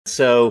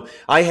So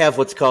I have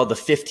what's called the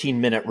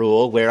 15-minute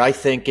rule, where I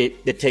think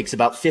it takes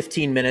about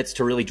 15 minutes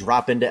to really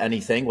drop into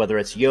anything, whether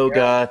it's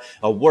yoga,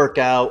 a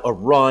workout, a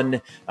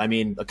run,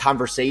 a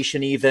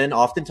conversation even.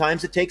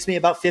 Oftentimes it takes me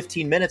about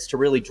 15 minutes to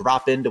really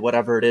drop into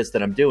whatever it is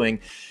that I'm doing.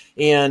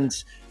 And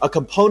a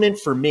component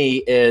for me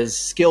is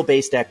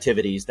skill-based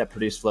activities that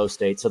produce flow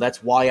state. So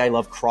that's why I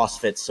love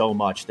CrossFit so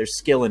much. There's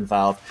skill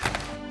involved.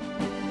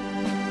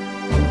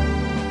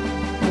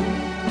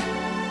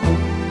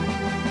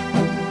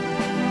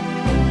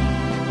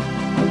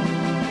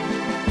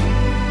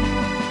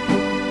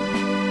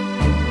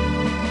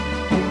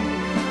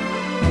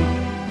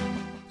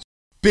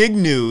 Big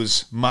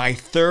news, my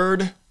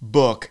third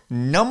book,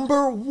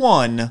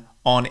 #1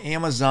 on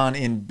Amazon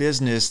in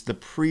business, the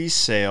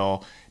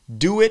pre-sale,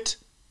 Do It,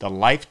 The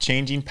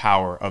Life-Changing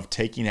Power of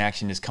Taking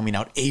Action, is coming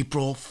out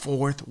April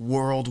 4th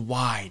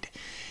worldwide.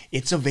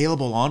 It's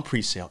available on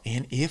pre-sale,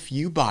 and if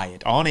you buy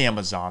it on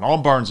Amazon,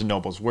 on Barnes &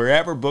 Nobles,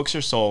 wherever books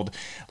are sold,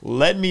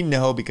 let me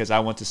know because I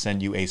want to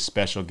send you a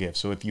special gift.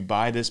 So if you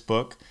buy this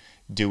book,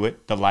 Do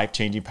It, The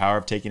Life-Changing Power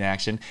of Taking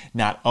Action,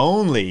 not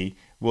only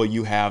will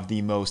you have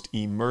the most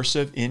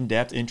immersive,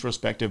 in-depth,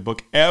 introspective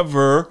book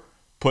ever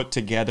put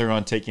together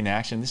on taking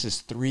action. This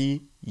is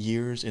 3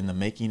 years in the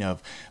making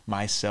of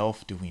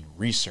myself doing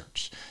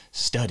research,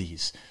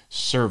 studies,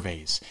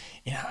 surveys.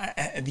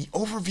 The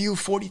overview,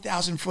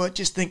 40,000 foot,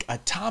 just think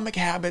Atomic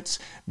Habits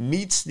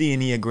meets the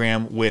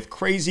Enneagram with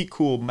crazy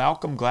cool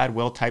Malcolm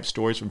Gladwell type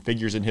stories from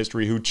figures in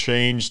history who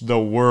changed the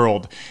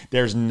world.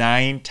 There's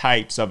 9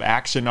 types of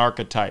action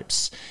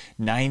archetypes,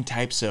 9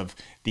 types of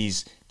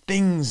these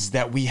things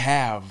that we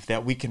have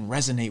that we can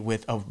resonate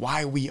with of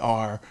why we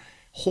are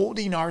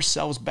holding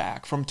ourselves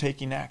back from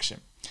taking action.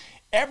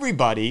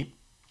 Everybody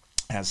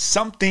has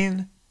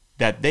something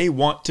that they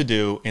want to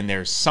do, and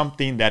there's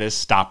something that is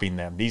stopping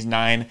them. These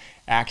 9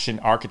 action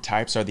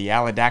archetypes are the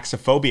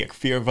allodaxophobic,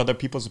 fear of other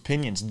people's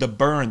opinions, the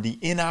burn, the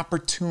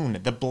inopportune,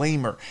 the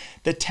blamer,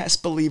 the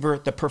test believer,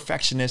 the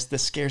perfectionist, the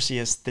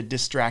scarcist, the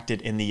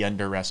distracted, and the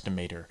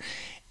underestimator.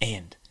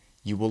 And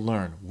you will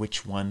learn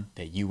which one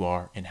that you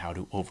are and how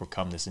to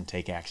overcome this and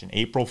take action.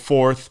 April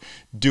 4th,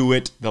 Do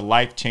It, The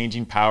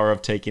Life-Changing Power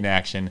of Taking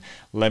Action.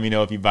 Let me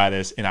know if you buy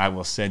this, and I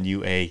will send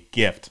you a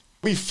gift.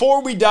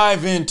 Before we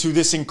dive into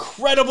this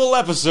incredible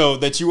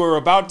episode that you are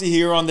about to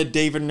hear on the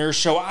David Nurse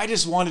Show, I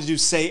just wanted to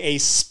say a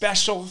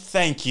special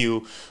thank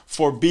you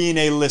for being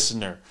a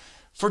listener,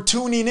 for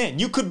tuning in.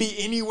 You could be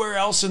anywhere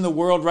else in the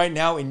world right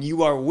now, and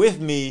you are with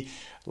me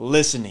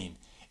listening.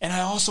 And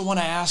I also want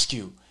to ask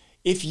you,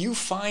 if you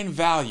find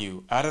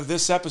value out of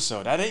this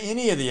episode, out of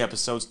any of the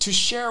episodes, to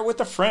share it with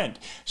a friend,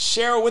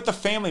 share it with a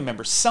family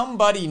member.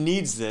 Somebody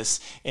needs this,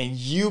 and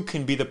you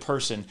can be the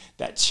person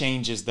that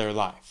changes their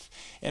life.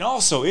 And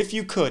also, if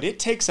you could, it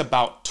takes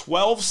about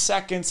 12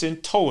 seconds in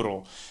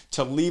total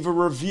to leave a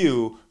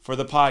review for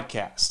the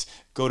podcast.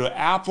 Go to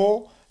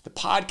Apple, the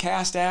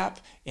podcast app,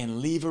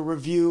 and leave a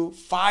review.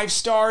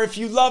 5-star if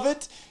you love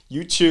it.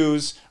 You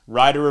choose,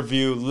 write a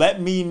review. Let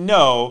me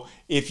know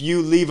if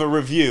you leave a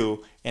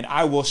review, and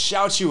I will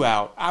shout you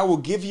out. I will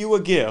give you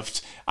a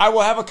gift. I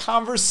will have a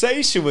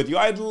conversation with you.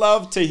 I'd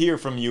love to hear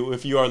from you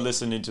if you are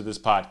listening to this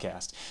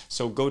podcast.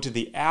 So go to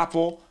the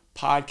Apple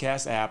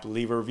Podcast app,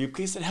 leave a review,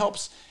 because it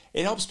helps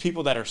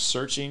people that are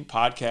searching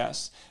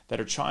podcasts, that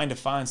are trying to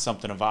find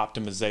something of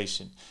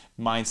optimization,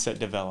 mindset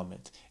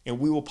development, and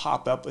we will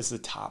pop up as the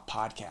top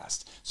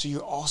podcast. So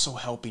you're also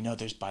helping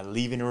others by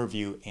leaving a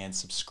review and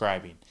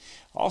subscribing.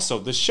 Also,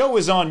 the show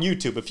is on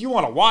YouTube. If you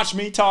want to watch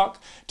me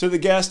talk to the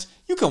guest,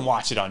 you can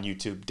watch it on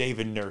YouTube,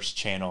 David Nurse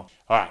channel.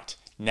 All right,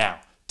 now,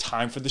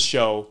 time for the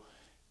show.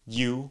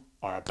 You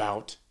are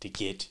about to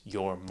get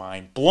your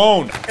mind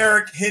blown.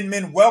 Eric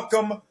Hinman,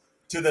 welcome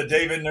to the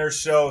David Nurse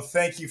Show.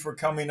 Thank you for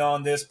coming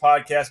on this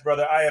podcast,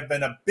 brother. I have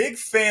been a big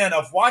fan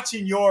of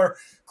watching your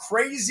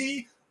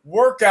crazy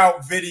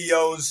workout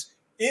videos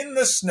in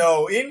the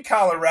snow in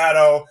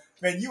Colorado.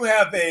 Man, you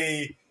have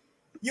a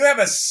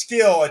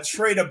skill, a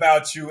trait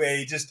about you,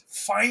 a just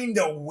find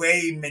a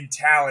way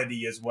mentality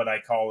is what I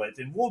call it.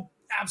 And we'll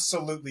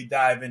absolutely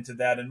dive into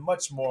that and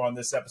much more on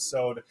this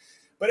episode.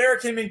 But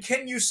Eric Hinman,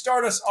 can you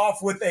start us off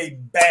with a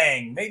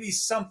bang? Maybe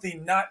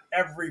something not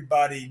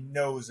everybody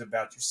knows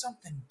about you,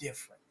 something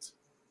different.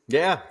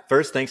 Yeah.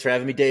 First, thanks for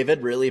having me,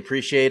 David. Really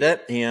appreciate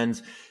it.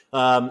 And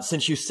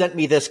since you sent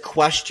me this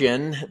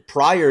question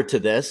prior to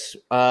this,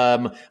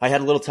 I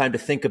had a little time to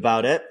think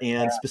about it.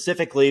 And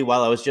specifically,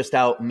 while I was just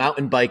out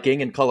mountain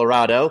biking in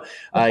Colorado,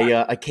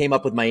 I came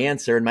up with my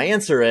answer. And my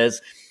answer is,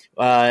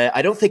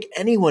 I don't think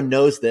anyone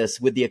knows this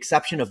with the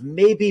exception of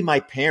maybe my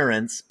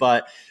parents.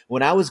 But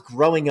when I was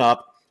growing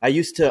up, I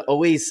used to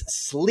always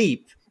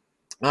sleep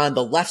on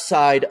the left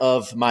side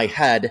of my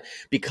head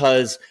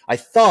because I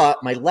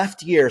thought my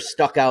left ear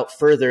stuck out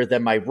further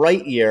than my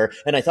right ear.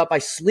 And I thought by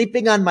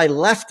sleeping on my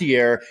left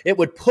ear, it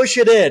would push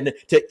it in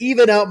to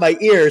even out my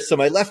ears so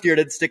my left ear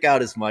didn't stick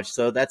out as much.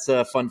 So that's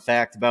a fun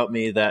fact about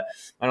me that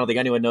I don't think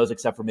anyone knows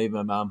except for maybe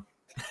my mom.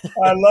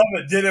 I love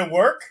it. Did it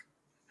work?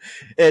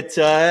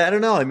 I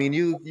don't know. I mean,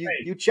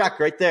 you check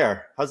right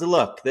there. How's it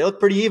look? They look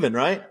pretty even,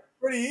 right?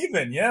 pretty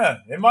even. Yeah,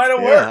 it might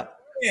have worked.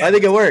 Yeah, I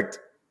think it worked.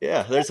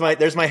 Yeah, there's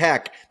my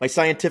hack, my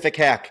scientific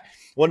hack,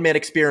 one man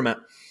experiment.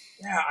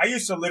 Yeah, I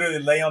used to literally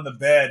lay on the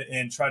bed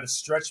and try to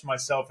stretch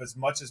myself as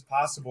much as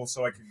possible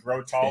so I could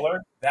grow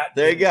taller. That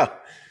There you didn't. go.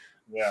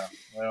 Yeah,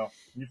 well,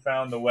 you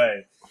found the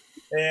way.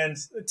 And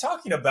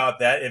talking about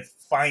that, if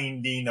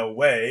finding a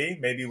way,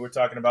 maybe we're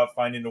talking about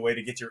finding a way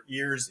to get your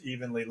ears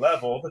evenly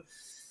leveled.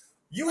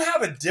 You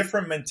have a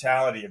different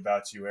mentality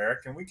about you,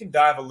 Eric, and we can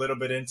dive a little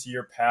bit into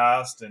your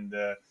past and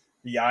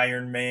the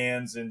Iron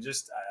Mans and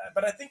just.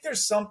 But I think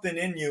there's something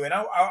in you, and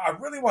I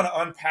really want to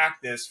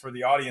unpack this for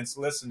the audience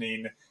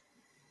listening.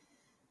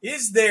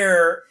 Is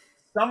there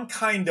some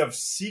kind of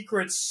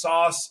secret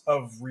sauce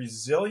of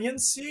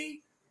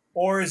resiliency,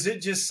 or is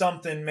it just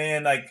something,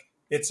 man, like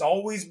it's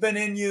always been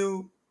in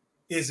you?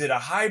 Is it a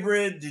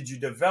hybrid? Did you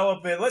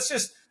develop it? Let's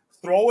just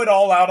throw it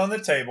all out on the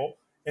table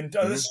and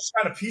let's just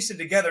kind of piece it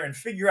together and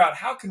figure out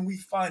how can we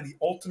find the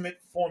ultimate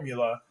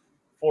formula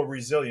for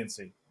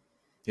resiliency.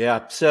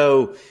 Yeah.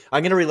 So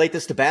I'm going to relate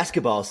this to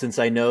basketball since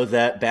I know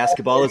that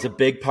basketball is a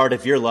big part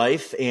of your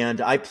life. And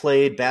I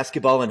played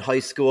basketball in high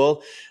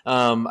school.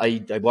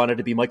 I wanted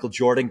to be Michael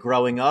Jordan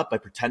growing up. I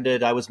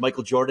pretended I was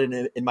Michael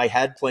Jordan in my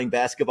head playing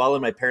basketball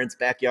in my parents'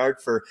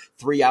 backyard for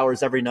 3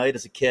 hours every night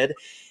as a kid.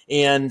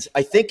 And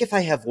I think if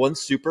I have one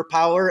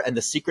superpower and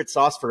the secret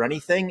sauce for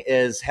anything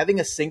is having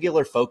a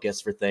singular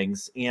focus for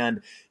things.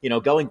 And,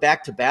 going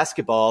back to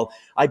basketball,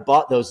 I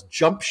bought those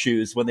jump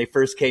shoes when they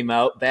first came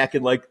out back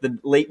in like the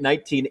late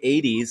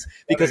 1980s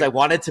because I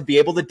wanted to be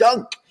able to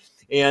dunk.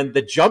 And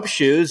the jump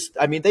shoes,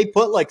 I mean, they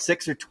put like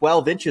 6 or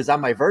 12 inches on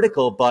my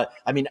vertical, but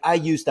I mean, I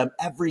used them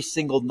every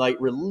single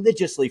night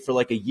religiously for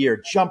like a year,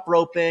 jump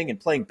roping and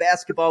playing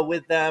basketball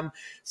with them.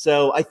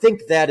 So I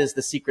think that is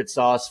the secret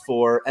sauce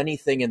for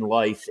anything in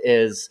life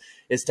is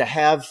to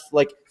have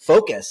like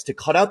focus, to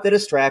cut out the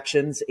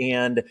distractions.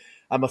 And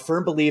I'm a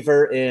firm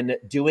believer in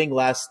doing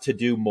less to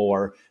do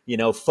more.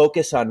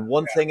 Focus on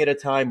one thing at a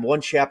time,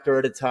 one chapter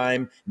at a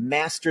time,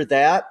 master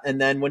that. And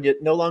then when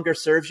it no longer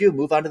serves you,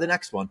 move on to the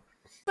next one.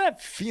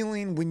 That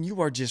feeling when you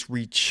are just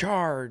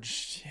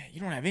recharged, you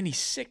don't have any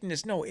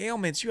sickness, no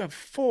ailments, you have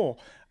full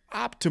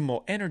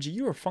optimal energy,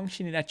 you are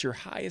functioning at your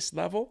highest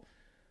level.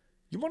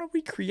 You want to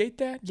recreate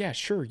that? Yeah,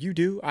 sure, you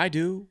do, I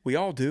do, we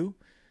all do.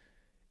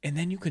 And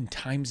then you can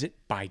times it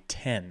by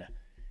 10.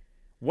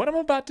 What I'm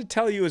about to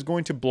tell you is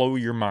going to blow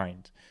your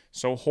mind.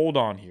 So hold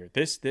on here.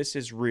 This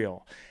is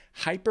real.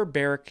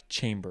 Hyperbaric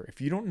chamber. If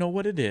you don't know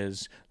what it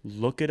is,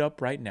 look it up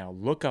right now.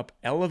 Look up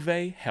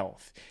Eleve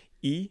Health.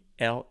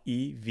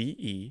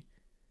 ELEVE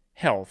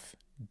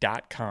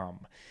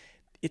health.com.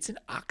 It's an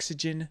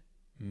oxygen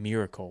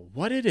miracle.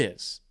 What it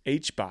is,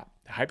 HBOT,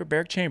 the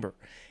hyperbaric chamber,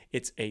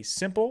 it's a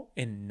simple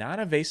and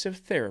non-invasive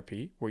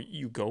therapy where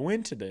you go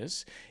into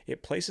this.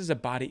 It places a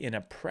body in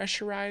a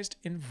pressurized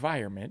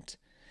environment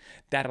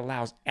that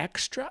allows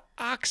extra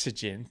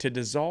oxygen to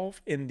dissolve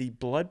in the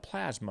blood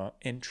plasma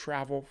and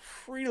travel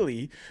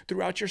freely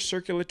throughout your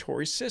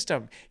circulatory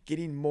system,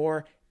 getting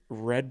more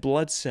red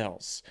blood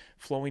cells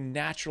flowing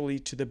naturally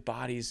to the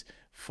body's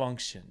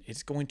function.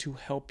 It's going to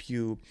help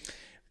you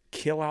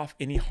kill off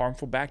any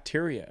harmful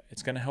bacteria.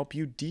 It's going to help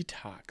you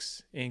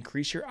detox,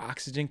 increase your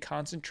oxygen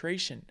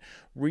concentration,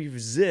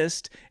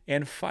 resist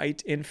and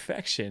fight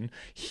infection,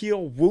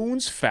 heal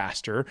wounds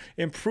faster,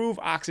 improve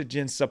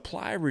oxygen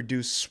supply,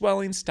 reduce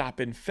swelling, stop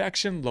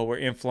infection, lower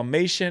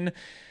inflammation,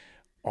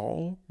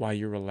 all while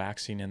you're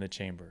relaxing in the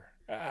chamber.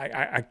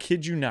 I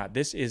kid you not.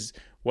 This is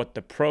what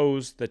the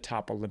pros, the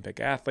top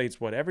Olympic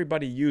athletes, what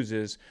everybody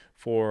uses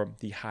for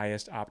the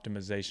highest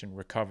optimization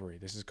recovery.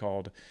 This is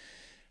called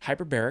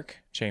Hyperbaric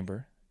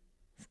Chamber,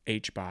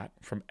 HBOT,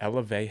 from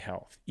Eleve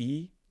Health,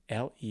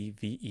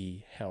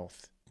 ELEVE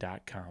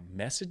health.com.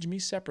 Message me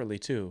separately,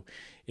 too,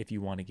 if you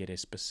want to get a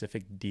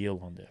specific deal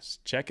on this.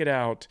 Check it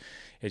out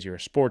as you're a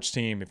sports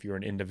team, if you're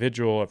an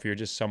individual, if you're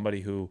just somebody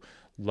who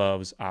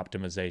loves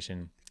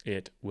optimization.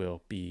 It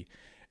will be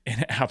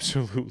an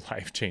absolute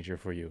life changer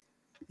for you.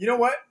 You know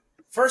what?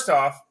 First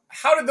off,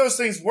 how did those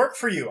things work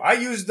for you? I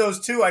used those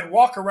too. I'd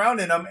walk around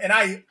in them, and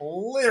I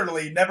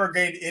literally never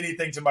gained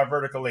anything to my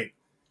vertical leap.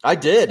 I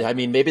did. I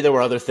mean, maybe there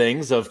were other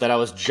things of that I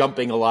was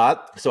jumping a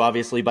lot. So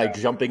obviously by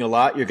jumping a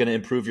lot, you're going to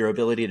improve your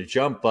ability to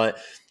jump. But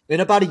in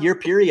about a year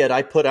period,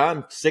 I put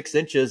on 6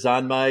 inches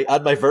on my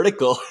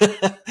vertical.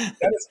 That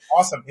is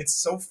awesome. It's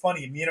so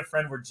funny. Me and a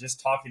friend were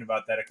just talking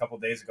about that a couple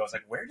of days ago. I was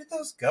like, where did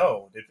those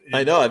go?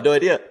 I know. I have no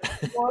idea.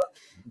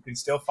 You can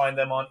still find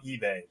them on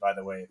eBay, by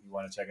the way, if you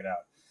want to check it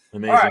out.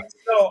 Amazing. All right.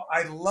 So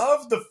I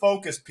love the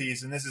focus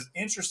piece. And this is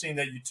interesting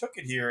that you took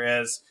it here,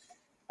 as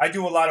I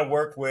do a lot of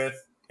work with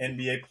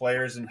NBA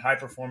players and high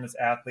performance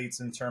athletes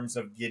in terms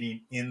of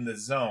getting in the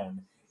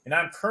zone. And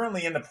I'm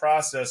currently in the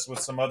process with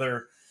some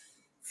other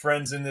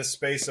friends in this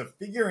space of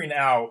figuring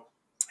out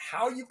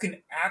how you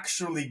can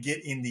actually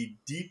get in the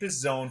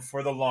deepest zone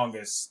for the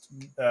longest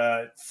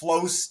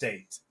flow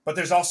state. But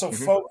there's also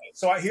focus.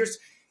 So here's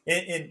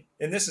and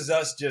this is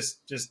us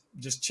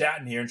just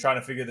chatting here and trying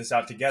to figure this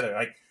out together.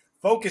 Like,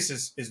 focus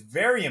is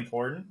very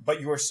important,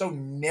 but you are so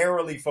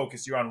narrowly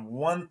focused. You're on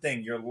one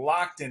thing. You're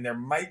locked in. There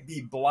might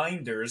be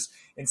blinders.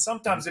 And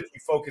sometimes if you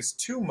focus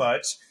too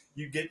much,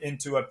 you get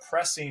into a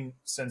pressing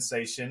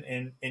sensation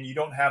and you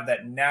don't have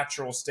that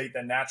natural state,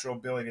 that natural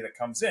ability that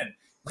comes in.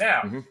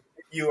 Now, Mm-hmm.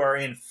 if you are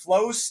in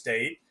flow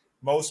state,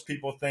 most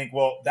people think,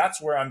 well,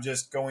 that's where I'm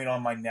just going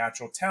on my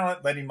natural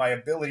talent, letting my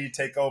ability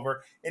take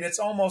over. And it's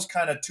almost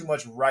kind of too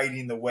much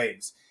riding the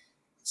waves.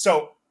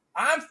 So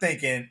I'm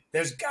thinking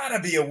there's got to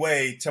be a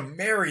way to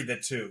marry the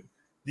two.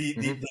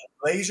 The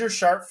laser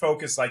sharp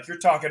focus, like you're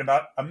talking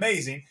about,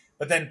 amazing.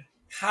 But then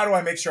how do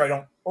I make sure I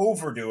don't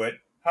overdo it?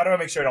 How do I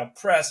make sure I don't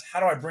press? How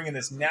do I bring in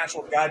this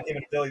natural God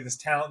given ability, this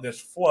talent, this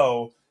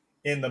flow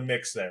in the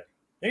mix there?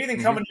 Anything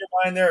Mm-hmm. coming to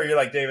your mind there? Or you're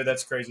like, David,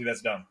 that's crazy.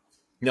 That's dumb.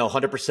 No,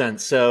 100%.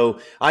 So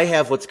I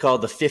have what's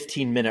called the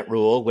 15-minute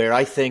rule, where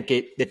I think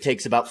it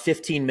takes about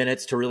 15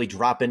 minutes to really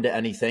drop into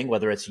anything,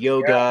 whether it's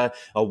yoga,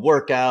 a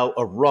workout,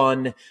 a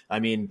run,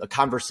 I mean, a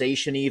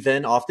conversation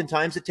even.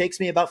 Oftentimes it takes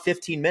me about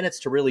 15 minutes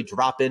to really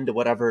drop into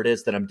whatever it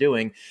is that I'm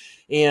doing.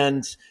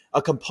 And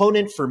a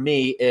component for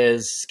me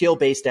is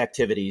skill-based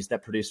activities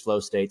that produce flow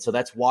state. So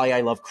that's why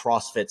I love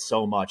CrossFit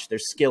so much.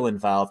 There's skill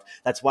involved.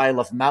 That's why I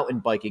love mountain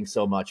biking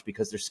so much,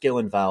 because there's skill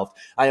involved.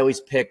 I always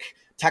pick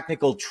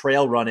technical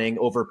trail running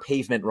over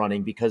pavement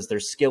running because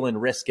there's skill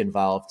and risk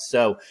involved.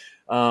 So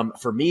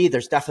for me,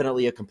 there's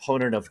definitely a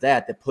component of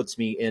that puts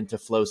me into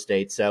flow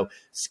state. So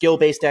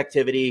skill-based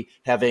activity,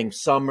 having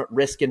some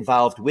risk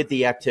involved with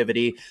the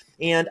activity.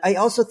 And I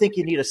also think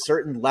you need a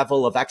certain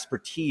level of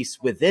expertise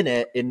within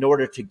it in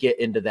order to get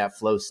into that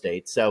flow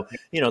state. So,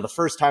 the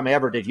first time I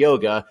ever did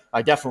yoga,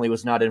 I definitely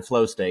was not in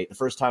flow state. The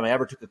first time I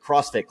ever took a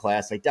CrossFit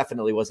class, I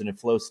definitely wasn't in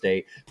flow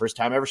state. First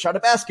time I ever shot a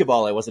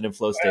basketball, I wasn't in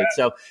flow state.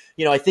 So,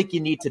 I think you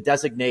need to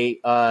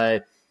designate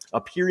a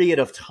period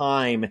of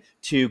time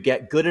to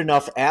get good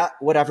enough at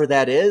whatever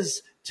that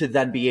is to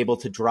then be able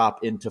to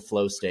drop into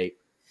flow state.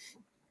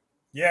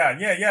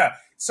 Yeah.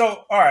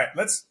 So, all right,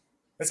 let's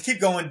keep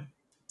going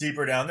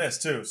deeper down this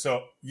too.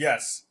 So,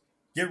 yes,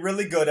 get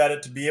really good at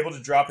it to be able to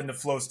drop into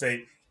flow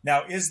state.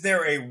 Now, is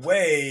there a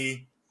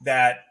way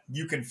that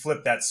you can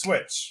flip that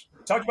switch?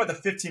 Talked about the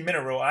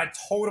 15-minute rule. I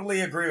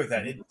totally agree with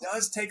that. It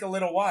does take a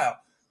little while.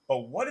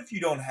 But what if you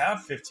don't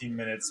have 15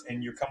 minutes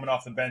and you're coming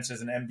off the bench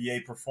as an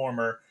NBA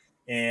performer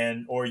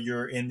or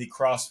you're in the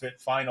CrossFit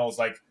finals?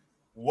 Like,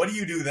 what do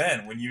you do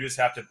then when you just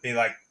have to be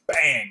like,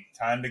 bang,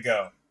 time to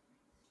go?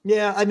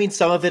 Yeah, I mean,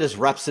 some of it is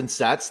reps and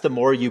sets. The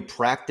more you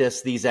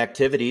practice these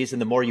activities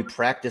and the more you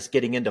practice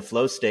getting into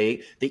flow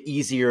state, the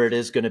easier it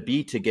is going to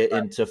be to get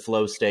into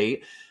flow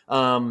state.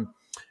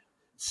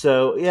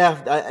 So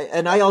yeah,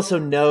 and I also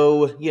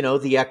know,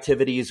 the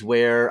activities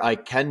where I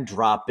can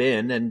drop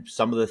in and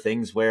some of the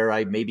things where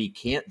I maybe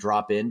can't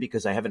drop in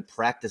because I haven't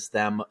practiced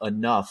them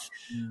enough.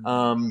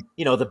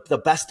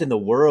 The best in the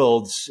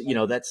world,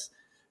 that's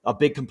a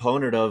big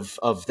component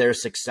of their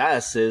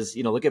success is,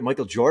 look at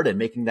Michael Jordan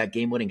making that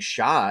game-winning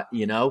shot.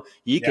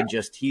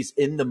 He's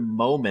in the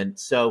moment.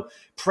 So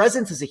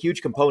presence is a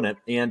huge component.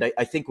 And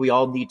I think we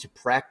all need to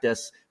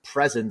practice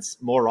presence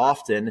more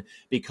often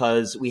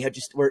because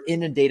we're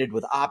inundated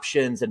with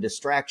options and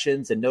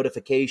distractions and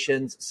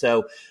notifications.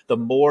 So the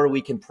more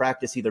we can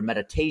practice either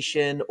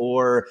meditation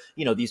or,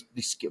 these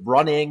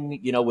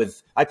running,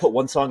 I put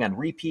one song on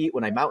repeat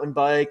when I mountain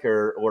bike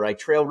or I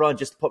trail run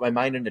just to put my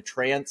mind into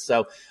trance.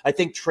 So I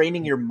think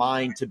training your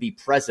mind to be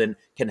present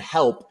can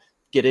help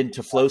get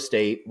into flow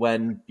state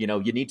when, you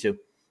need to.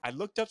 I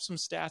looked up some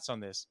stats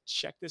on this.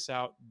 Check this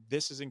out.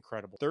 This is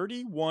incredible.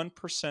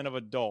 31% of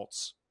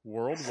adults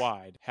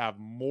worldwide have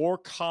more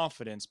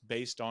confidence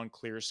based on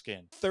clear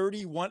skin.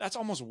 31, that's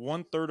almost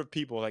 1/3 of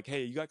people. Like,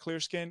 hey, you got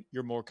clear skin,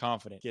 you're more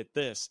confident. Get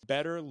this,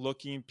 better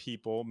looking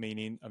people,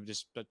 meaning of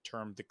just the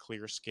term, the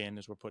clear skin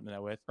as we're putting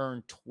that with,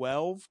 earn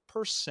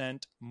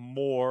 12%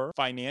 more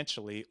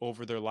financially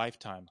over their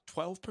lifetime.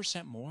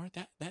 12% more?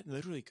 That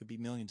literally could be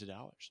millions of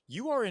dollars.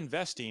 You are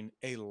investing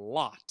a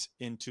lot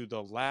into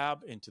the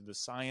lab, into the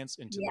science,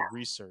 into the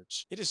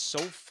research. It is so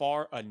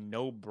far a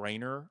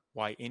no-brainer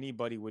why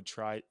anybody would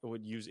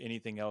use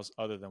anything else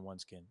other than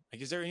OneSkin.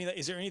 Like, is there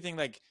anything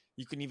like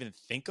you can even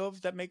think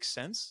of that makes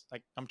sense?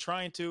 Like, I'm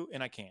trying to,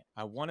 and I can't.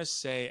 I want to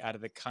say, out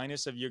of the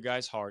kindness of your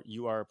guys' heart,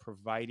 you are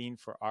providing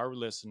for our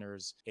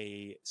listeners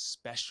a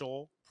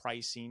special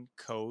pricing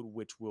code,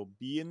 which will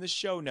be in the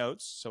show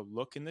notes. So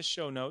look in the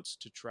show notes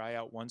to try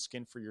out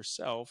OneSkin for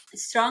yourself.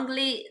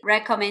 Strongly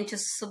recommend to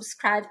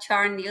subscribe to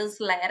our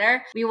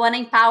newsletter. We want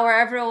to empower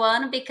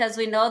everyone because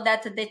we know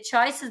that the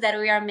choices that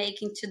we are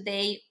making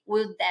today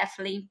will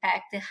definitely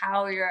impact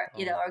how you're,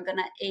 are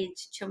gonna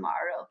age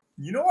tomorrow.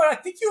 You know what?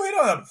 I think you hit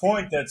on a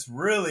point that's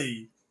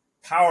really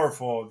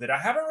powerful that I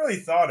haven't really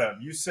thought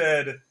of. You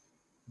said,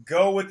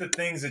 go with the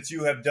things that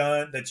you have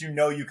done that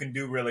you can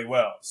do really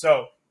well.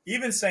 So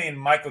even saying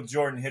Michael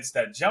Jordan hits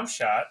that jump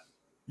shot,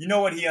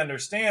 what he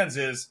understands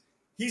is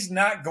he's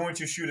not going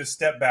to shoot a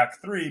step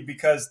back three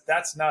because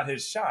that's not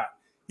his shot.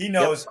 He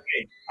knows,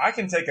 hey, I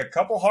can take a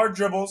couple hard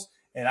dribbles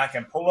and I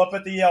can pull up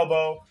at the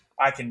elbow.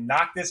 I can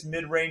knock this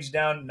mid-range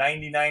down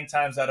 99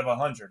 times out of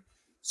 100.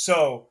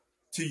 So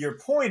to your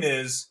point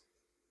is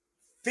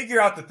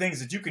figure out the things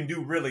that you can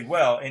do really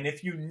well. And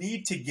if you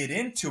need to get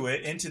into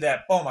it, into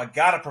that, boom, I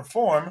got to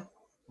perform,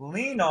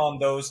 lean on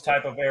those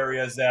type of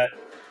areas that,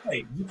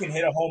 hey, you can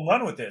hit a home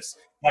run with this.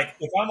 Like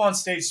if I'm on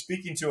stage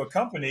speaking to a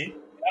company,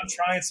 I'm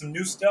trying some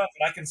new stuff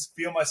and I can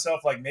feel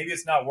myself like maybe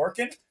it's not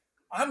working.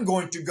 I'm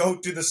going to go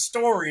to the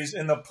stories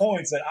and the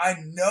points that I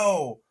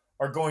know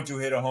are going to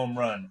hit a home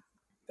run.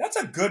 That's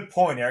a good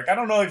point, Eric. I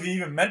don't know if you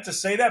even meant to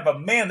say that,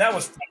 but man, that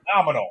was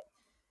phenomenal.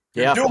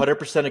 You're Yeah, doing.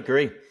 100%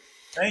 agree.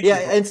 Thank Yeah,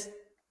 you. and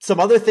some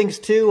other things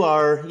too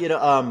are,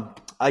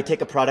 I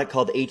take a product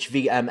called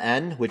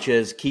HVMN, which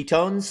is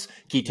ketones.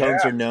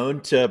 Ketones Yeah. are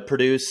known to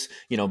produce,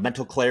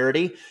 mental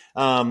clarity.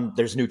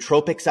 There's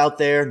nootropics out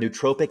there.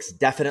 Nootropics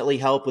definitely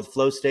help with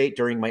flow state.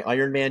 During my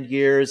Ironman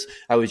years,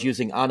 I was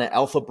using Ana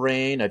Alpha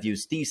Brain. I've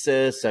used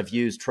Thesis. I've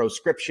used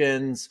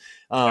Transcriptions.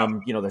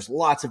 There's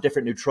lots of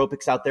different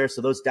nootropics out there.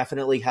 So those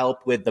definitely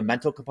help with the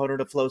mental component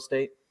of flow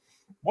state.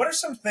 What are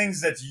some things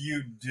that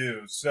you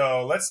do?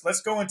 So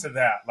let's go into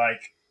that.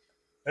 Like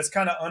let's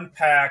kind of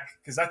unpack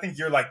because I think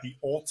you're like the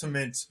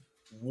ultimate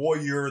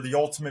warrior, the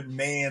ultimate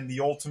man, the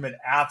ultimate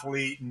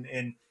athlete,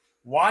 and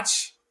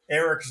watch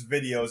Eric's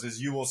videos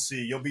as you will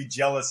see. You'll be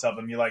jealous of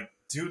him. You're like,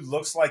 dude,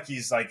 looks like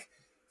he's like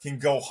can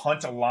go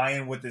hunt a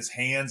lion with his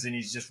hands, and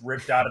he's just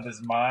ripped out of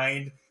his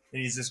mind,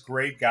 and he's this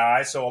great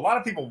guy. So a lot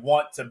of people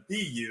want to be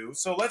you.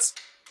 So let's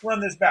run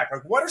this back.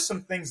 Like, what are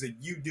some things that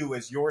you do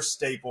as your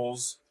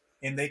staples,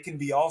 and they can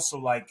be also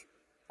like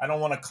I don't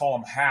want to call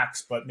them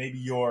hacks, but maybe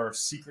your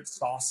secret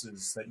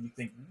sauces that you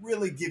think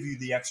really give you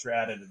the extra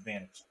added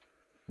advantage.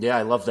 Yeah,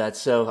 I love that.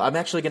 So I'm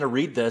actually going to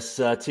read this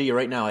to you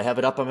right now. I have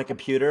it up on my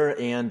computer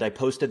and I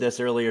posted this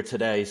earlier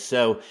today.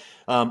 So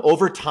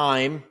over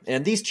time,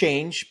 and these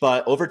change,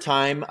 but over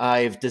time,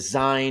 I've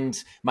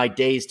designed my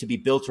days to be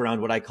built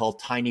around what I call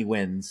tiny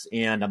wins.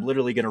 And I'm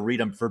literally going to read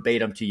them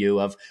verbatim to you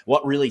of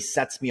what really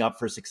sets me up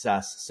for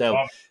success. So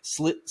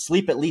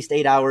sleep at least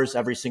 8 hours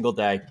every single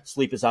day.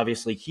 Sleep is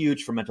obviously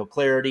huge for mental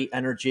clarity,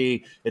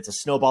 energy. It's a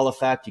snowball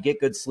effect. You get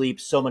good sleep.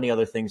 So many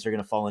other things are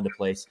going to fall into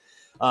place.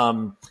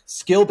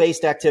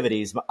 Skill-based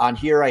activities. On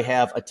here, I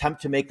have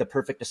attempt to make the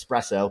perfect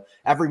espresso.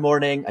 Every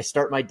morning, I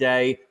start my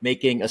day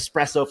making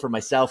espresso for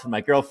myself and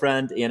my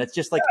girlfriend, and it's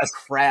just like a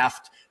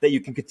craft that you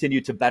can continue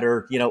to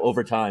better,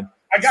 over time.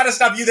 I got to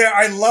stop you there.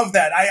 I love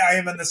that. I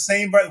am in the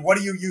same, but what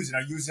are you using?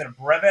 Are you using a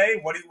Breve?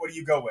 What do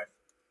you go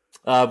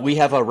with? We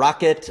have a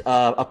Rocket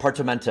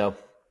Apartamento.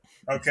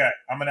 Okay,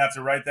 I'm gonna have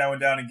to write that one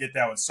down and get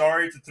that one.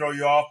 Sorry to throw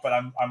you off, but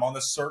I'm on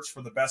the search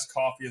for the best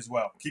coffee as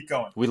well. Keep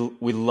going.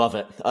 We love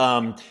it.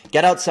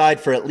 Get outside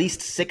for at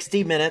least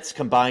 60 minutes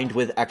combined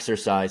with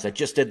exercise. I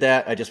just did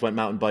that. I just went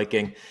mountain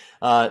biking.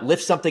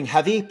 Lift something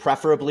heavy,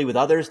 preferably with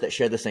others that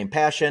share the same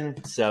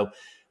passion. So,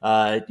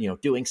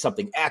 doing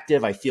something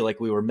active. I feel like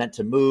we were meant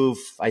to move.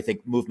 I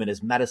think movement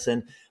is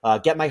medicine.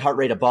 Get my heart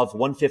rate above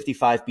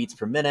 155 beats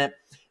per minute.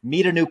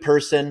 Meet a new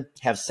person,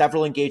 have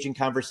several engaging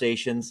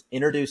conversations,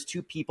 introduce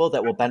two people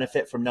that will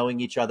benefit from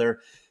knowing each other,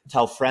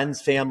 tell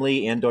friends,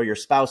 family, and or your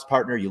spouse,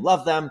 partner you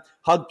love them,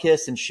 hug,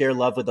 kiss, and share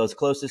love with those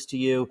closest to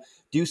you,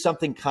 do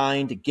something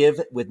kind,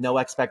 give with no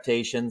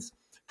expectations,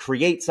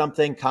 create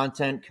something,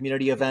 content,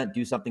 community event,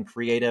 do something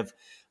creative,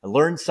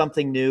 learn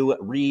something new,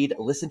 read,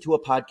 listen to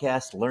a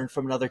podcast, learn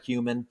from another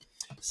human,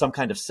 some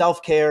kind of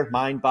self-care,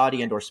 mind,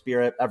 body, and or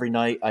spirit. Every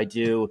night I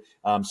do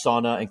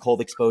sauna and cold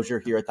exposure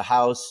here at the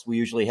house. We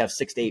usually have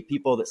 6 to 8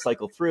 people that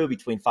cycle through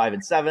between 5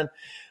 and 7.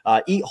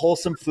 Eat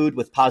wholesome food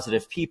with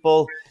positive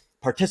people.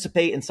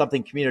 Participate in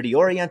something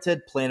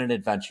community-oriented. Plan an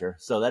adventure.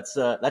 So that's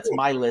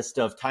my list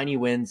of tiny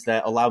wins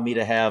that allow me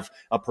to have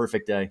a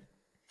perfect day.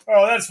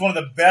 Oh, that's one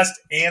of the best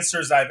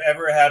answers I've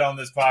ever had on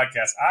this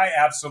podcast. I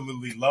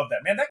absolutely love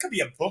that. Man, that could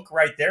be a book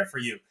right there for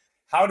you.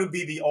 How to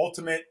be the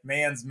ultimate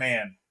man's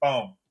man.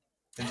 Boom.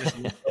 And just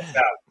leave those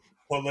out.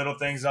 Put little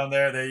things on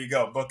there. There you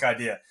go. Book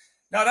idea.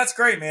 No, that's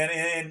great, man.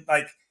 And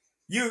like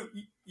you're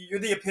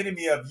the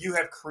epitome of you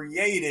have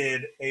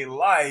created a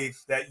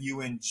life that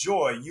you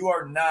enjoy. You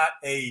are not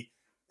a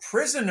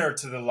prisoner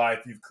to the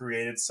life you've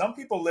created. Some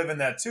people live in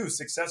that too.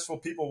 Successful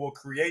people will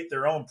create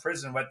their own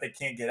prison, what they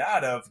can't get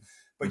out of.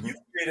 But you've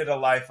created a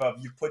life of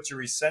you've put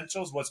your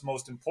essentials, what's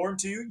most important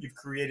to you. You've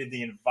created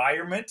the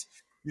environment.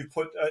 You've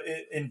put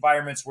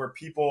environments where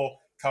people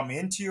come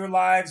into your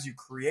lives. You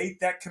create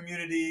that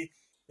community.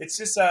 It's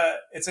just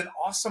it's an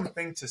awesome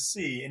thing to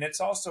see. And it's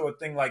also a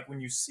thing like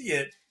when you see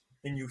it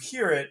and you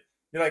hear it,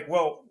 you're like,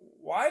 well,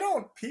 why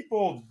don't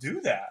people do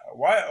that?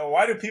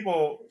 Why do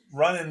people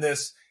run in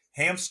this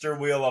hamster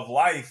wheel of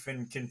life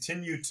and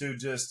continue to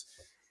just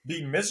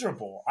be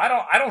miserable?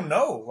 I don't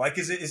know. Like,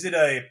 is it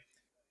a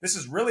this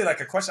is really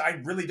like a question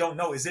I really don't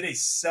know. Is it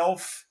a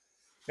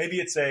maybe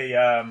it's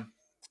a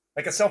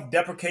like a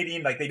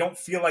self-deprecating, like they don't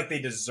feel like they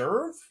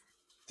deserve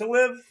to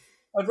live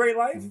a great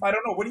life? I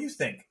don't know. What do you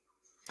think?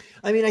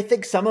 I mean, I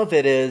think some of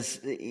it is,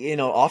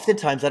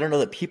 oftentimes I don't know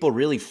that people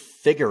really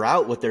figure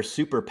out what they're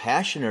super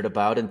passionate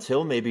about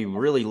until maybe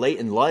really late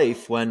in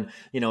life when,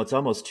 it's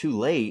almost too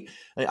late.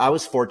 I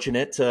was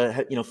fortunate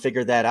to,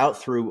 figure that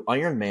out through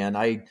Ironman.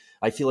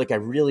 I feel like I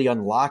really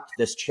unlocked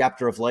this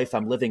chapter of life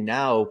I'm living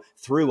now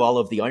through all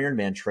of the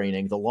Ironman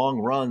training, the long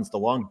runs, the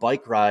long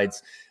bike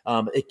rides.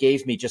 It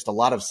gave me just a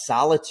lot of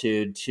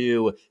solitude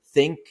to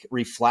think,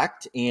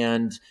 reflect,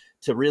 and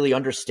to really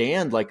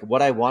understand like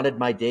what I wanted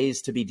my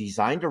days to be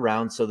designed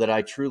around so that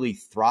I truly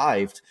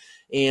thrived.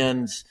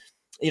 And,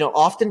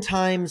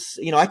 oftentimes,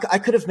 I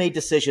could have made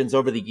decisions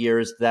over the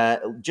years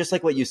that, just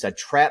like what you said,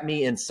 trap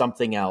me in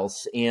something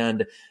else.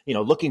 And,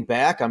 looking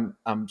back,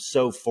 I'm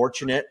so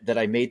fortunate that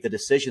I made the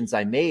decisions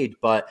I made.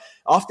 But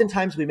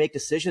oftentimes we make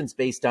decisions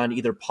based on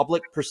either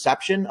public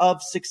perception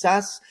of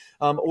success,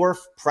 or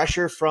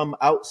pressure from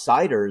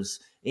outsiders.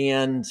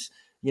 And,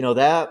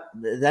 that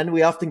then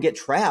we often get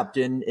trapped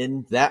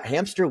in that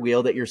hamster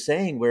wheel that you're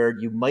saying, where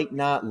you might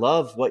not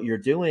love what you're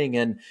doing.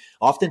 And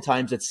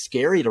oftentimes it's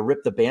scary to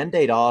rip the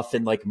Band-Aid off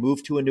and like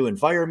move to a new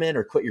environment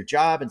or quit your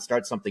job and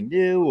start something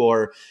new,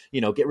 or,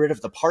 get rid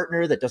of the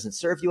partner that doesn't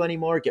serve you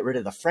anymore, get rid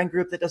of the friend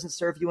group that doesn't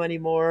serve you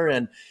anymore.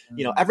 And,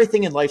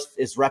 everything in life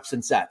is reps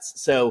and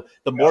sets. So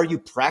the more you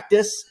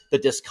practice the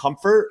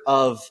discomfort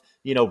of,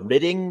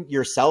 ridding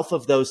yourself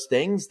of those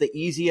things, the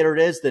easier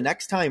it is the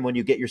next time when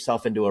you get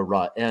yourself into a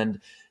rut. And,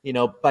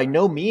 by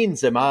no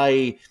means yeah,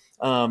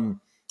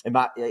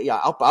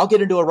 I'll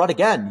get into a rut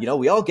again.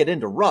 We all get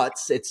into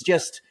ruts. It's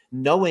just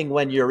knowing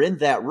when you're in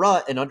that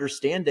rut and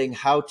understanding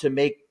how to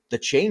make the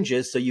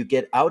changes so you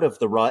get out of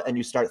the rut and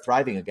you start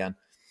thriving again.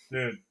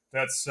 Dude,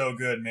 that's so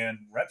good,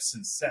 man. Reps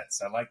and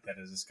sets. I like that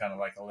as just kind of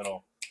like a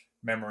little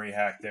memory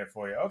hack there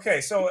for you.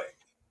 Okay, so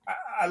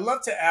I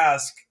love to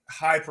ask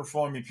high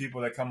performing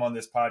people that come on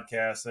this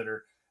podcast that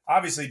are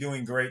obviously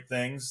doing great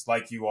things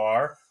like you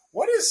are.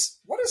 What is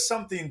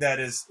something that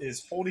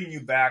is holding you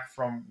back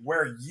from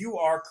where you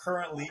are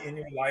currently in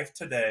your life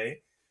today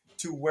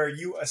to where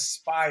you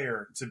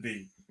aspire to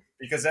be?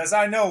 Because as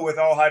I know with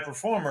all high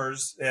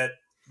performers, that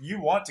you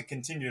want to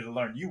continue to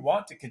learn, you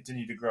want to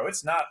continue to grow.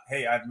 It's not,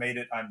 hey, I've made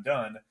it, I'm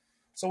done.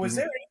 So is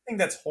there anything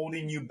that's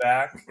holding you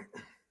back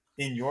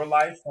in your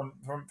life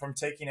from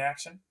taking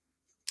action?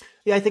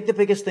 Yeah, I think the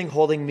biggest thing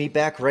holding me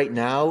back right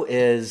now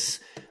is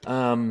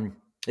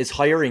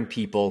hiring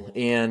people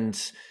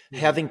and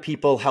having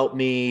people help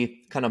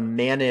me kind of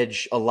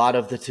manage a lot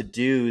of the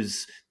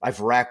to-dos I've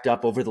racked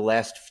up over the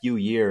last few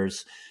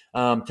years.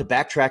 To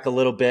backtrack a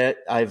little bit,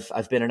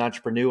 I've been an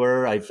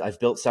entrepreneur. I've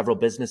built several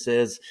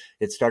businesses.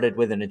 It started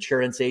with an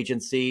insurance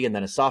agency, and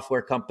then a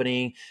software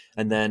company,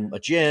 and then a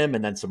gym,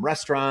 and then some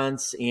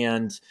restaurants.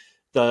 And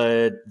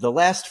the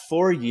last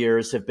 4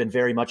 years have been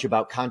very much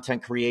about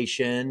content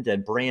creation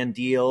and brand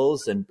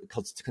deals and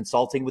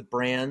consulting with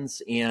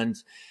brands. And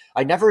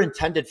I never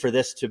intended for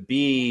this to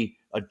be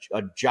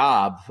a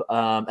job,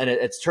 and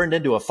it's turned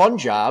into a fun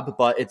job,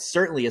 but it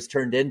certainly has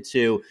turned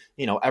into,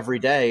 every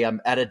day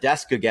I'm at a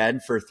desk again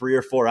for 3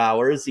 or 4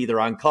 hours, either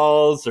on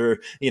calls or,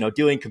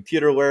 doing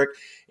computer work.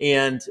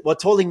 And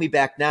what's holding me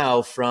back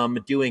now from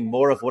doing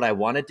more of what I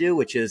want to do,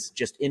 which is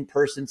just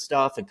in-person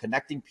stuff and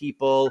connecting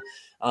people,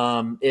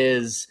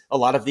 is a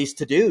lot of these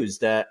to-dos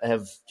that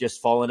have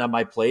just fallen on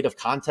my plate of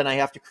content I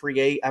have to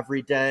create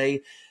every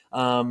day.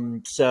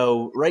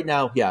 So right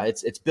now, yeah,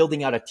 it's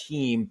building out a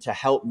team to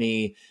help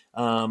me,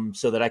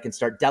 so that I can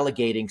start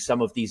delegating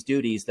some of these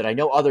duties that I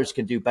know others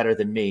can do better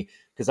than me,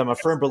 because I'm a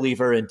firm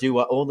believer in do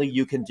what only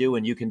you can do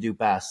and you can do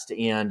best.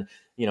 And,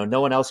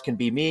 no one else can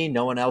be me.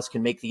 No one else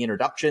can make the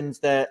introductions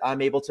that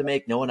I'm able to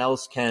make. No one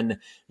else can,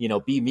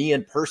 be me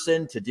in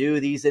person to do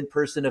these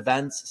in-person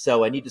events.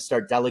 So I need to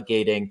start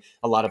delegating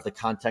a lot of the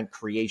content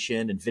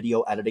creation and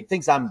video editing,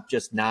 things I'm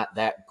just not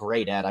that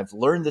great at. I've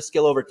learned the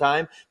skill over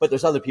time, but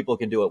there's other people who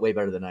can do it way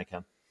better than I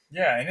can.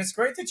 Yeah, and it's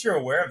great that you're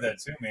aware of that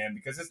too, man,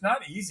 because it's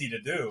not easy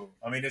to do.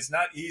 I mean, it's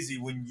not easy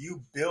when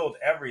you build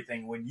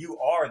everything, when you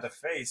are the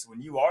face,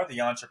 when you are the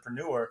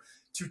entrepreneur,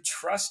 to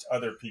trust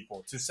other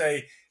people, to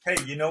say, hey,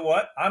 you know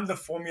what? I'm the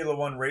Formula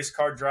One race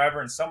car driver,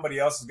 and somebody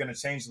else is going to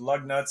change the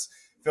lug nuts,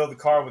 fill the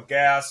car with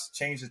gas,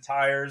 change the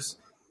tires.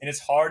 And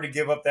it's hard to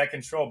give up that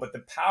control. But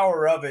the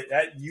power of it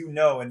that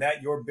and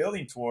that you're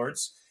building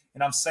towards,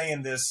 and I'm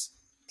saying this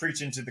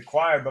preaching to the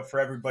choir, but for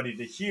everybody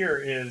to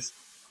hear, is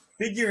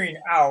figuring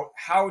out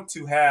how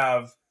to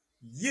have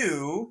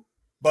you,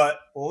 but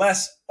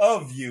less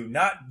of you.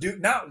 Not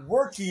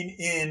working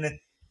in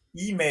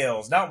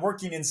emails, not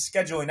working in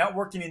scheduling, not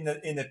working in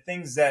the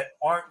things that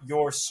aren't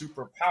your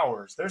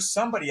superpowers. There's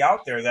somebody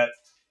out there that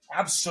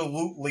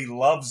absolutely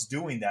loves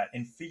doing that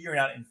and figuring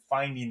out and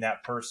finding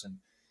that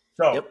person.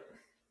 So Yep.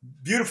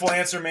 beautiful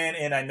answer, man.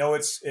 And I know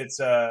it's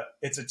a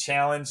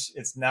challenge.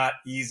 It's not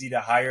easy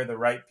to hire the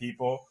right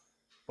people,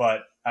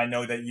 but I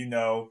know that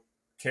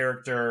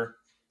character,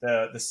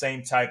 the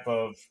same type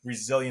of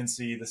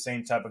resiliency, the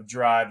same type of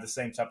drive, the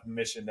same type of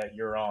mission that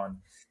you're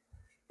on.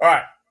 All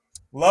right.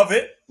 Love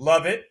it.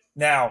 Love it.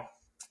 Now,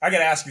 I got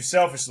to ask you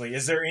selfishly,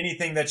 is there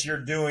anything that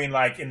you're doing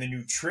like in the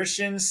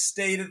nutrition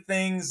state of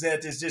things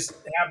that is just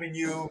having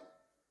you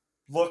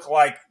look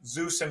like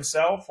Zeus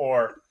himself,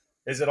 or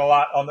is it a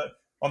lot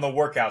on the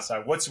workout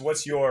side?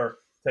 What's your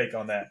take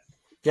on that?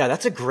 Yeah,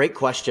 that's a great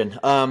question.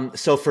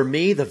 So for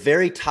me, the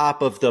very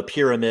top of the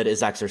pyramid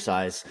is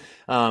exercise.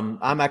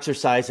 I'm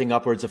exercising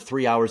upwards of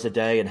 3 hours a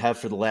day and have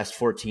for the last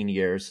 14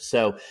 years.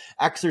 So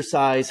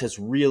exercise has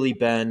really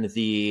been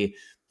the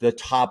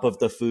top of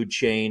the food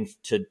chain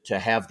to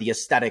have the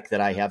aesthetic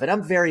that I have. And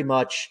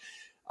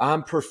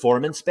I'm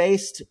performance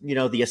based.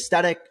 The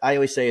aesthetic I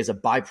always say is a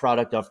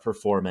byproduct of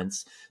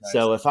performance. Nice.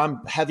 So if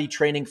I'm heavy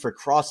training for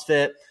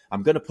CrossFit,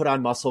 I'm going to put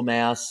on muscle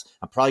mass.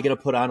 I'm probably going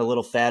to put on a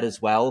little fat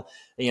as well.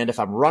 And if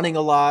I'm running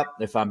a lot,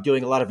 if I'm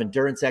doing a lot of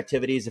endurance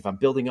activities, if I'm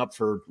building up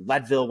for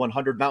Leadville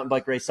 100 mountain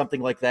bike race,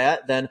 something like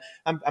that, then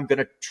I'm going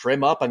to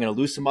trim up. I'm going to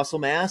lose some muscle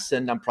mass,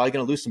 and I'm probably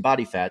going to lose some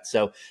body fat.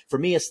 So for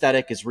me,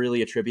 aesthetic is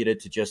really attributed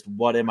to just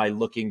what am I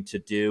looking to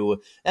do?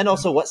 And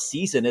also what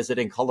season is it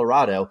in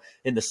Colorado?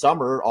 In the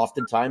summer,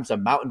 oftentimes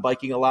I'm mountain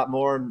biking a lot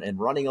more and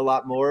running a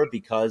lot more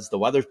because the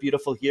weather's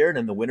beautiful here. And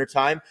in the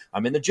wintertime,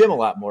 I'm in the gym a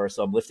lot more.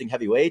 So I'm lifting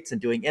heavy weights and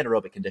doing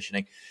anaerobic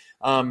conditioning.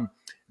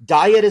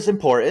 Diet is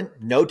important,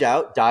 no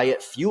doubt.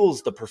 Diet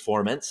fuels the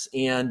performance.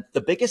 And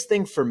the biggest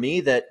thing for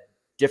me that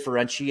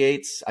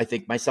differentiates, I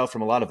think, myself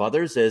from a lot of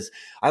others is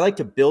I like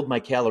to build my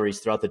calories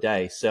throughout the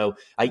day. So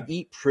I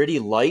eat pretty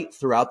light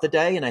throughout the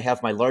day, and I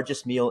have my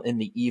largest meal in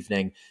the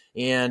evening.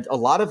 And a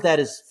lot of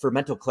that is for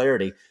mental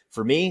clarity.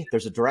 For me,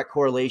 there's a direct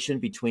correlation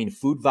between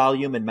food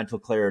volume and mental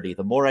clarity.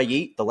 The more I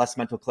eat, the less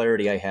mental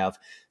clarity I have.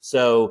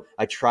 So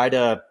I try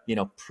to,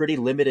 pretty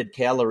limited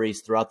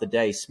calories throughout the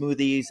day,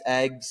 smoothies,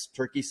 eggs,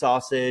 turkey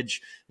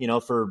sausage,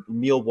 for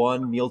meal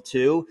 1, meal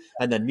 2,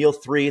 and then meal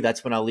 3,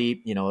 that's when I'll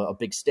eat, a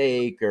big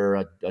steak or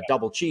a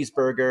double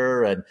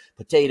cheeseburger and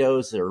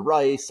potatoes or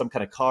rice, some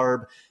kind of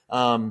carb.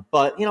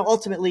 But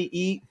ultimately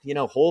eat,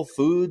 whole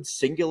foods,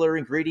 singular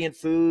ingredient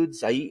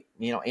foods. I eat,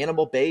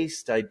 animal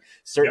based. I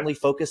certainly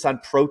focus on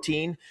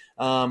protein.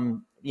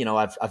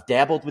 I've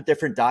dabbled with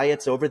different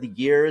diets over the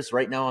years.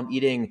 Right now I'm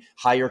eating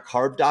higher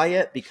carb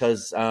diet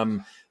because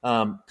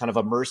kind of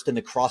immersed in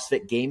the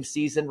CrossFit game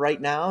season right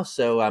now.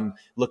 So I'm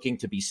looking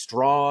to be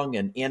strong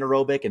and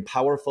anaerobic and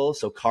powerful.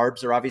 So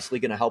carbs are obviously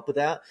going to help with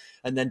that.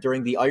 And then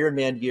during the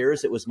Ironman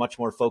years, it was much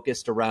more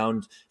focused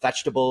around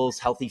vegetables,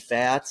 healthy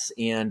fats,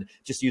 and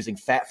just using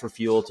fat for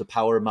fuel to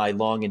power my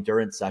long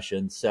endurance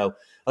sessions. So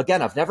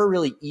again, I've never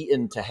really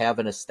eaten to have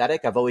an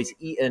aesthetic. I've always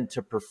eaten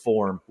to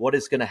perform. What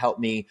is going to help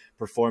me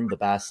perform the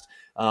best,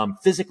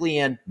 physically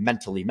and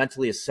mentally?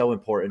 Mentally is so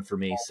important for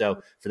me.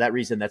 So for that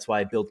reason, that's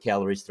why I build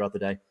calories throughout the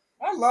day.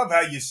 I love how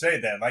you say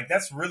that. Like,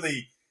 that's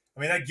really,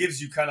 that gives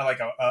you kind of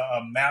like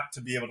a map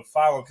to be able to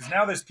follow. Because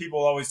now there's people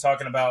always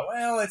talking about,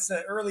 well, it's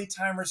the early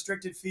time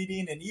restricted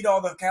feeding and eat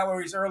all the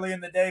calories early in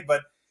the day.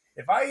 But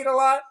if I eat a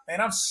lot, man,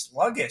 I'm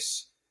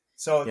sluggish.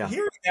 So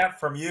hearing that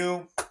from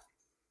you,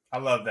 I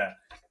love that.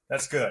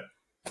 That's good.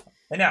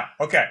 And now,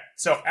 okay,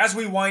 so as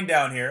we wind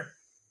down here,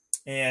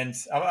 and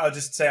I'll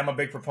just say I'm a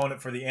big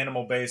proponent for the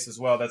animal base as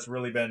well. That's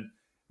really been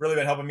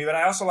helping me. But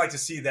I also like to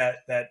see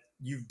that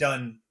you've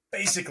done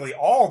basically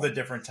all the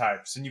different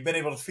types, and you've been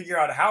able to figure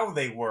out how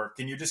they work,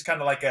 and you're just kind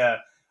of like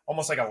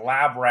almost like a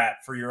lab rat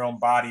for your own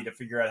body to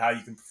figure out how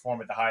you can perform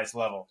at the highest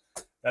level.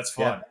 That's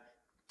fun. Yeah.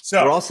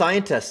 So we're all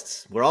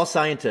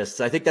scientists.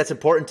 I think that's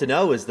important to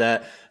know, is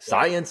that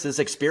science is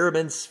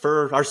experiments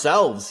for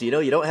ourselves. You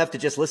don't have to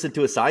just listen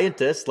to a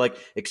scientist. Like,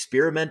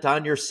 experiment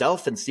on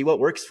yourself and see what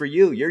works for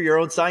you. You're your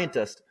own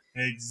scientist.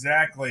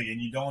 Exactly. And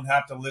you don't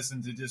have to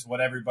listen to just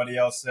what everybody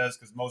else says,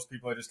 because most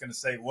people are just going to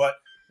say what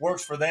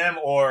works for them,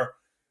 or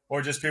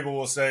just people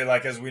will say,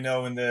 like, as we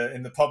know in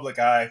the public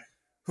eye,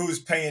 who's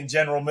paying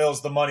General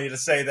Mills the money to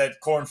say that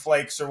corn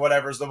flakes or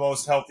whatever is the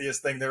most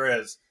healthiest thing there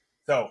is.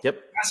 So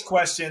ask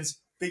questions,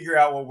 figure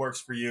out what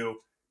works for you.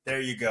 There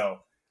you go.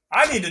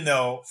 I need to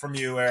know from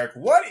you, Eric,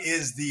 what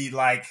is the,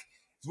 like,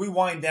 as we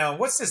wind down,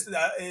 what's this?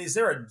 Is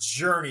there a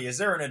journey? Is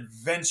there an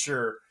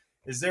adventure?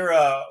 Is there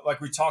like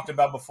we talked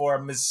about before, a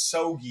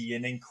misogi,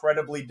 an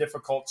incredibly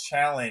difficult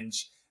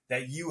challenge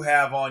that you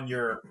have on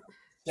your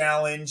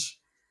challenge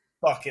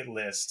bucket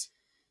list?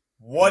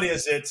 What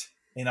is it?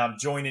 And I'm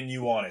joining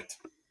you on it.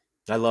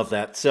 I love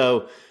that.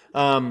 So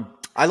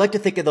I like to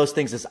think of those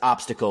things as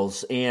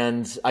obstacles,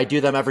 and I do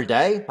them every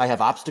day. I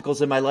have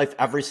obstacles in my life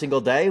every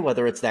single day,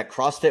 whether it's that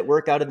CrossFit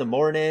workout in the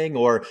morning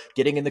or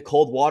getting in the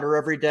cold water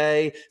every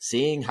day,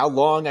 seeing how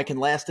long I can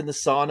last in the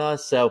sauna.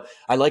 So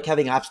I like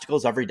having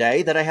obstacles every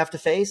day that I have to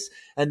face.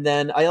 And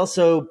then I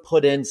also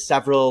put in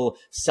several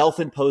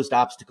self-imposed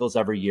obstacles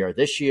every year.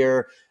 This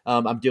year,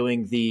 I'm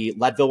doing the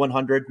Leadville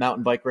 100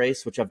 mountain bike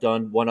race, which I've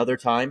done one other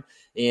time.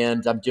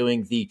 And I'm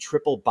doing the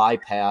triple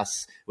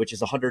bypass, which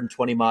is a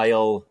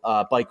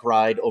 120-mile bike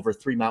ride over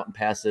 3 mountain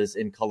passes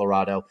in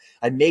Colorado.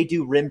 I may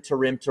do rim to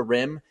rim to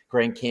rim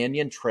Grand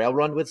Canyon trail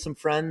run with some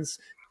friends.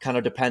 kind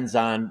of depends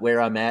on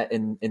where I'm at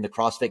in the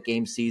CrossFit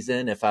game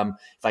season. If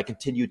I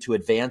continue to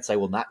advance, I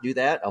will not do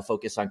that. I'll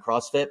focus on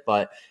CrossFit.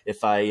 But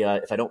if I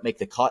don't make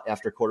the cut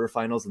after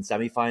quarterfinals and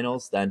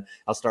semifinals, then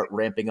I'll start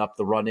ramping up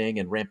the running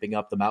and ramping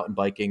up the mountain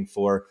biking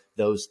for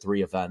those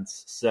 3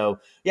 events. So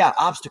yeah,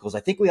 obstacles. I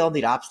think we all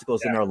need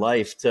obstacles in our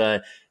life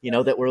to,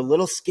 that we're a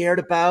little scared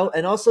about,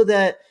 and also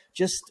that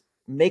just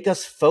make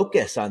us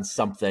focus on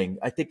something.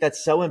 I think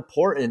that's so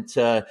important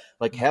to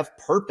like have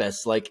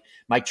purpose. Like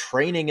my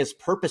training is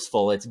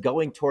purposeful. It's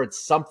going towards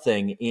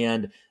something.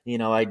 And,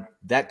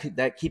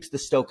 that keeps the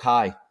stoke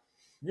high.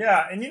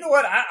 Yeah. And you know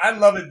what? I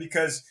love it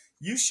because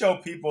you show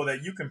people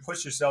that you can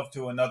push yourself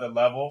to another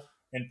level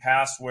and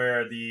past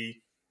where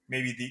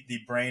maybe the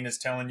brain is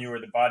telling you or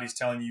the body's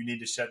telling you need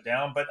to shut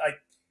down. But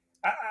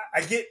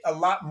I get a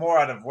lot more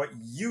out of what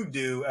you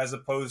do as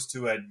opposed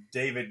to a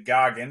David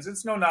Goggins.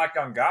 It's no knock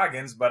on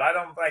Goggins, but I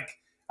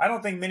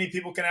don't think many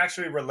people can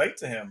actually relate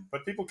to him.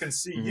 But people can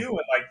see you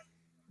and like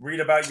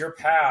read about your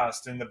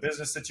past and the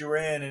business that you were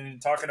in,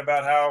 and talking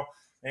about how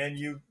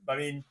you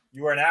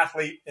were an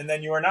athlete and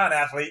then you were not an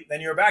athlete, then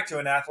you were back to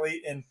an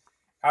athlete, and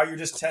how you're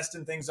just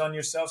testing things on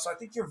yourself. So I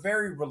think you're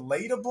very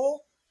relatable,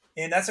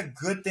 and that's a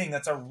good thing.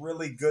 That's a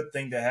really good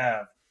thing to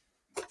have.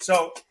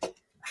 So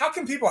how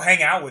can people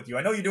hang out with you?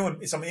 I know you're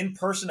doing some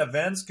in-person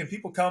events. Can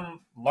people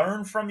come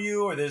learn from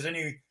you, or there's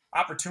any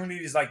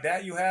opportunities like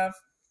that you have?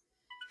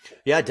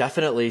 Yeah,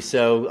 definitely.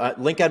 So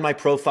link on my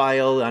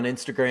profile on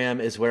Instagram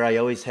is where I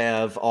always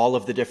have all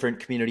of the different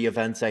community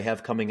events I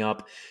have coming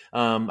up.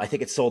 I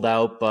think it's sold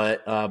out,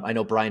 but I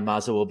know Brian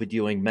Mazza will be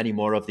doing many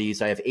more of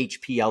these. I have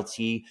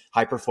HPLT,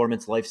 High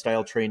Performance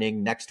Lifestyle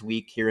Training, next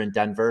week here in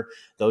Denver.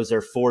 Those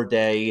are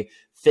 4-day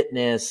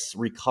fitness,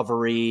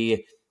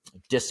 recovery,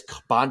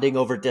 bonding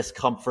over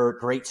discomfort,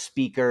 great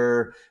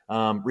speaker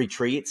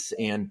retreats.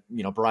 And,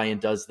 Brian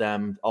does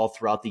them all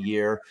throughout the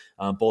year,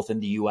 both in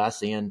the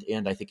US and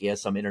I think he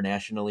has some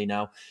internationally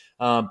now.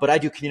 But I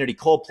do community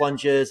cold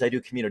plunges. I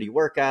do community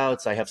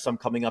workouts. I have some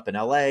coming up in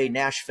LA,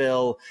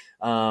 Nashville.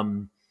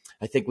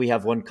 I think we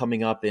have one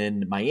coming up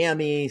in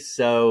Miami.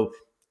 So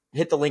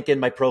hit the link in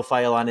my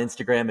profile on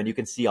Instagram and you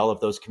can see all of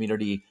those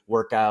community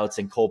workouts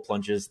and cold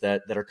plunges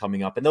that are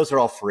coming up. And those are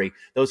all free.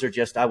 Those are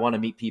just, I want to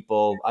meet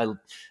people. I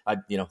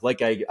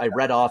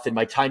read off in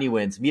my tiny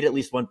wins, meet at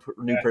least one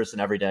new person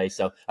every day.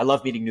 So I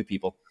love meeting new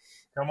people.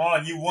 Come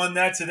on. You won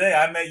that today.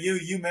 I met you.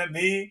 You met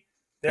me.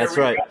 That's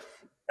right. Go.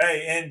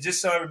 Hey, and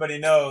just so everybody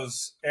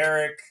knows,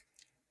 Eric,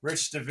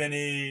 Rich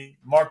Davini,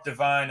 Mark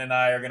Devine, and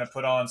I are going to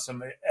put on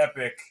some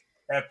epic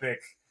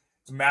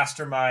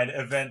mastermind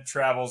event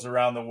travels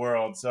around the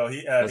world. So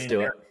Let's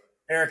do it.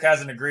 Eric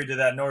hasn't agreed to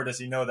that, nor does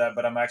he know that,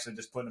 but I'm actually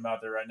just putting him out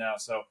there right now.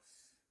 So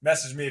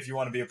message me if you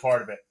want to be a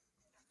part of it.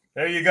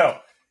 There you go.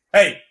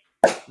 Hey,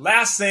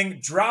 last thing,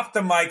 drop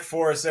the mic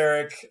for us,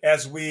 Eric,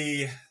 as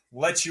we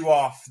let you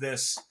off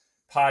this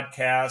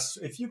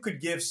podcast. If you could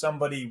give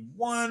somebody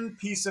one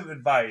piece of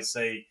advice,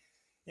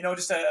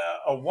 just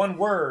a one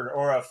word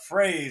or a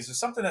phrase or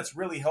something that's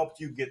really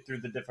helped you get through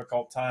the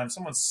difficult times.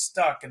 Someone's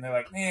stuck and they're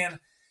like, man,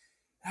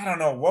 I don't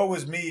know, woe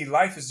is me.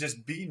 Life is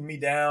just beating me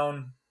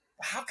down.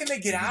 How can they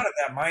get out of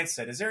that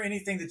mindset? Is there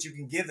anything that you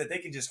can give that they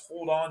can just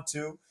hold on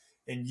to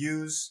and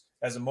use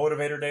as a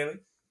motivator daily?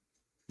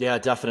 Yeah,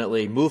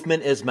 definitely.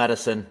 Movement is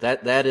medicine.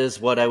 That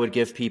is what I would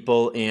give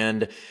people.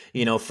 And,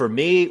 for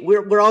me,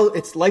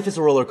 life is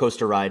a roller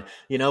coaster ride.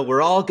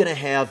 We're all going to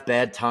have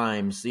bad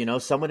times.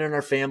 Someone in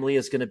our family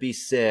is going to be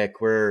sick.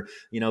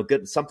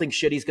 Something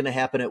shitty is going to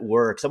happen at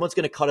work. Someone's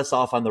going to cut us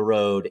off on the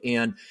road.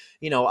 And,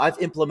 I've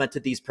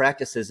implemented these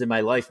practices in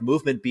my life,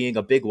 movement being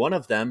a big one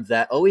of them,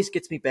 that always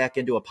gets me back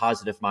into a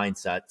positive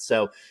mindset.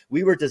 So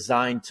we were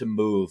designed to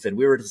move, and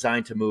we were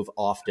designed to move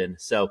often.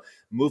 So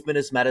movement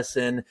is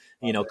medicine.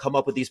 Come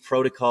up with these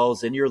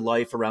protocols in your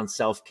life around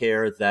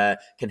self-care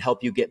that can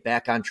help you get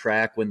back on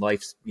track when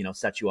life's,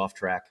 sets you off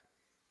track.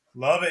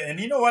 Love it. And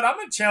you know what? I'm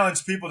going to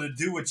challenge people to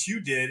do what you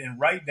did and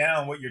write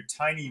down what your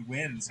tiny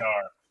wins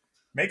are.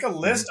 Make a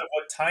list of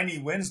what tiny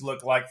wins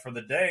look like for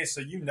the day, so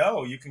you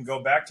can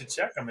go back to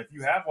check them. If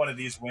you have one of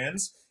these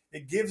wins,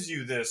 it gives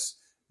you this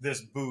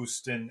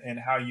boost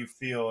in how you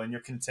feel and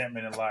your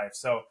contentment in life.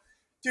 So,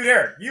 dude,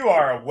 Eric, you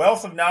are a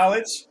wealth of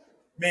knowledge.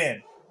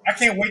 Man, I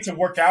can't wait to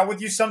work out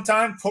with you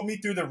sometime. Put me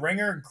through the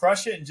ringer and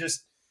crush it and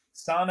just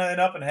sauna it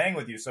up and hang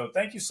with you. So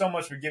thank you so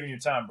much for giving your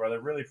time,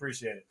 brother. Really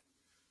appreciate it.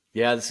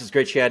 Yeah, this is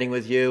great chatting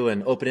with you.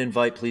 And open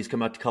invite, please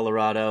come out to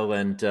Colorado,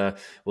 and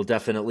we'll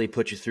definitely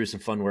put you through some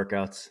fun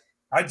workouts.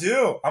 I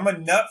do. I'm a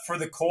nut for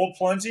the cold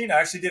plunging. I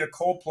actually did a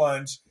cold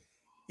plunge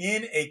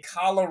in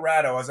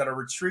Colorado. I was at a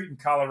retreat in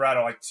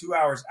Colorado, like 2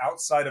 hours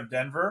outside of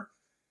Denver.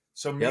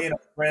 So me and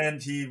a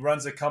friend, he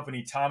runs a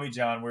company, Tommy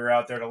John, we were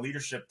out there at a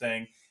leadership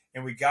thing,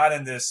 and we got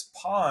in this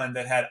pond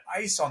that had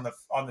ice on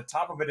the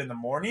top of it in the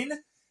morning.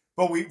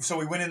 But we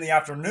went in the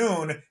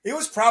afternoon. It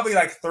was probably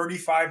like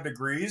 35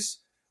 degrees.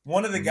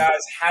 One of the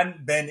guys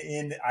hadn't been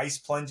in ice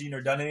plunging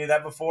or done any of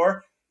that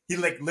before. he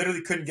like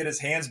literally couldn't get his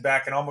hands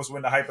back and almost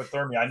went to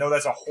hypothermia. I know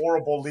that's a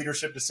horrible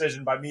leadership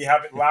decision by me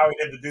allowing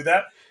him to do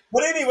that.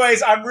 But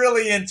anyways, I'm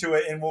really into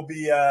it, and we'll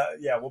be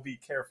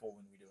careful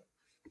when we do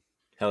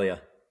Hell yeah.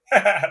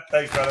 it.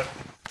 Thanks, brother.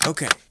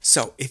 Okay,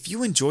 so if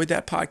you enjoyed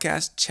that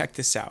podcast, check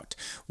this out.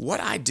 What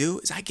I do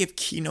is I give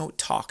keynote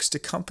talks to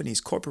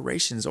companies,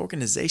 corporations,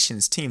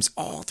 organizations, teams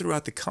all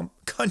throughout the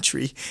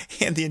country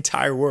and the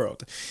entire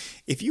world.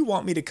 If you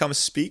want me to come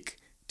speak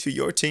to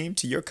your team,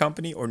 to your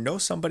company, or know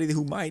somebody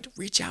who might,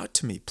 reach out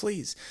to me,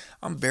 please.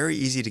 I'm very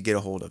easy to get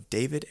a hold of,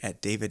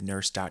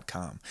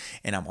 david@davidnurse.com.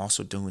 And I'm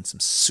also doing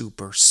some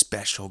super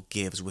special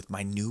gives with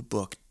my new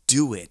book,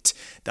 Do It,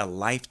 the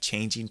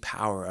life-changing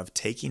power of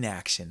taking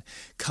action,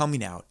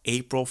 coming out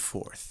April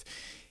 4th.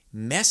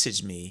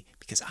 Message me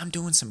because I'm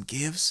doing some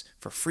gives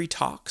for free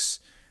talks,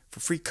 for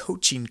free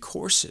coaching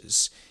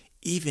courses,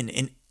 even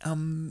an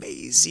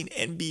amazing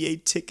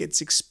NBA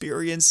tickets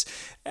experience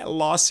at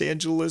Los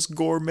Angeles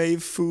gourmet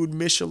food,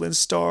 Michelin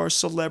star,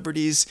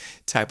 celebrities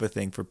type of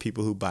thing for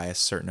people who buy a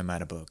certain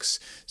amount of books.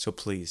 So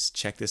please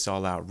check this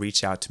all out.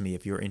 Reach out to me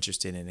if you're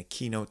interested in a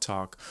keynote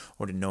talk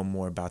or to know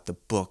more about the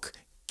book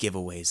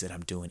giveaways that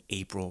I'm doing.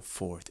 April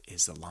 4th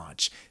is the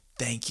launch.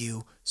 Thank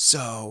you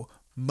so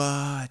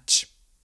much.